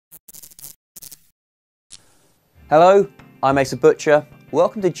Hello, I'm Asa Butcher.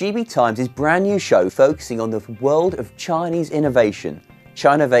 Welcome to GB Times' brand new show focusing on the world of Chinese innovation,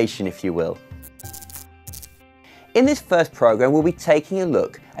 Chinnovation if you will. In this first program we'll be taking a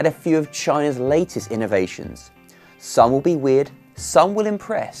look at a few of China's latest innovations. Some will be weird, some will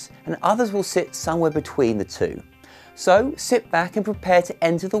impress, and others will sit somewhere between the two. So sit back and prepare to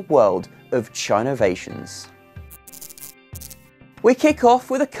enter the world of Chinnovations. We kick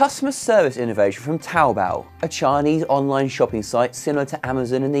off with a customer service innovation from Taobao, a Chinese online shopping site similar to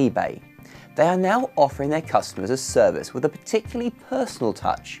Amazon and eBay. They are now offering their customers a service with a particularly personal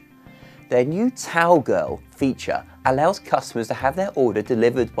touch. Their new Tao Girl feature allows customers to have their order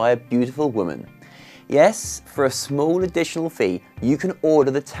delivered by a beautiful woman. Yes, for a small additional fee, you can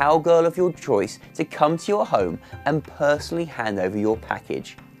order the Tao Girl of your choice to come to your home and personally hand over your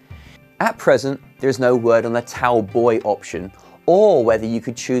package. At present, there is no word on the Tao Boy option, or whether you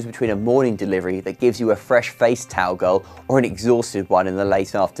could choose between a morning delivery that gives you a fresh-faced Tao Girl or an exhausted one in the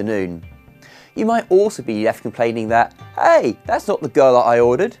late afternoon. You might also be left complaining that, hey, that's not the girl that I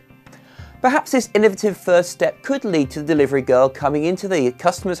ordered. Perhaps this innovative first step could lead to the delivery girl coming into the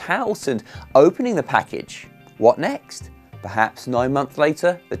customer's house and opening the package. What next? Perhaps 9 months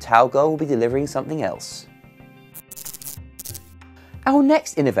later, the Tao Girl will be delivering something else. Our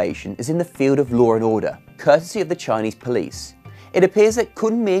next innovation is in the field of law and order, courtesy of the Chinese police. It appears that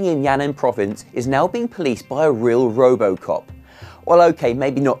Kunming in Yan'an province is now being policed by a real RoboCop. Well, okay,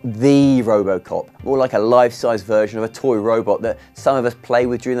 maybe not the RoboCop, more like a life-size version of a toy robot that some of us played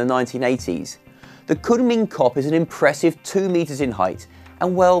with during the 1980s. The Kunming cop is an impressive 2 meters in height,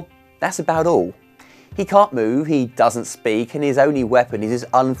 and well, that's about all. He can't move, he doesn't speak, and his only weapon is his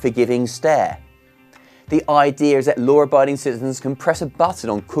unforgiving stare. The idea is that law-abiding citizens can press a button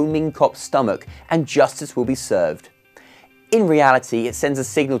on Kunming Cop's stomach and justice will be served. In reality, it sends a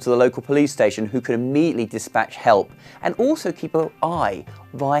signal to the local police station who can immediately dispatch help and also keep an eye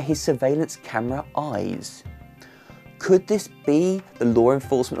via his surveillance camera eyes. Could this be the law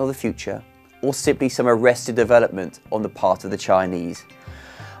enforcement of the future, or simply some arrested development on the part of the Chinese?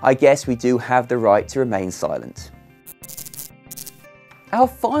 I guess we do have the right to remain silent. Our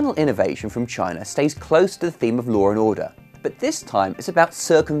final innovation from China stays close to the theme of law and order, but this time it's about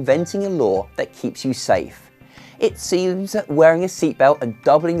circumventing a law that keeps you safe. It seems that wearing a seatbelt and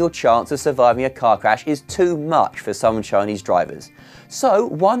doubling your chance of surviving a car crash is too much for some Chinese drivers. So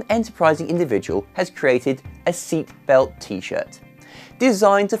one enterprising individual has created a Seatbelt T-Shirt.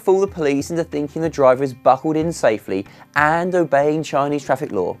 Designed to fool the police into thinking the driver is buckled in safely and obeying Chinese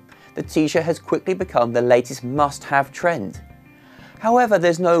traffic law, the T-shirt has quickly become the latest must-have trend. However,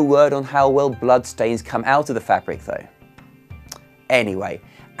 there's no word on how well bloodstains come out of the fabric though. Anyway,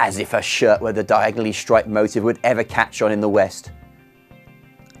 as if a shirt with a diagonally striped motif would ever catch on in the West.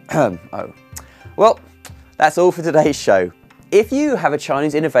 Oh. Well, that's all for today's show. If you have a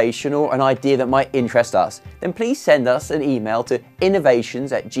Chinese innovation or an idea that might interest us, then please send us an email to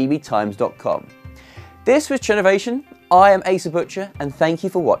innovations@gbtimes.com. This was Chinnovation. I am Asa Butcher and thank you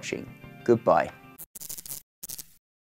for watching. Goodbye.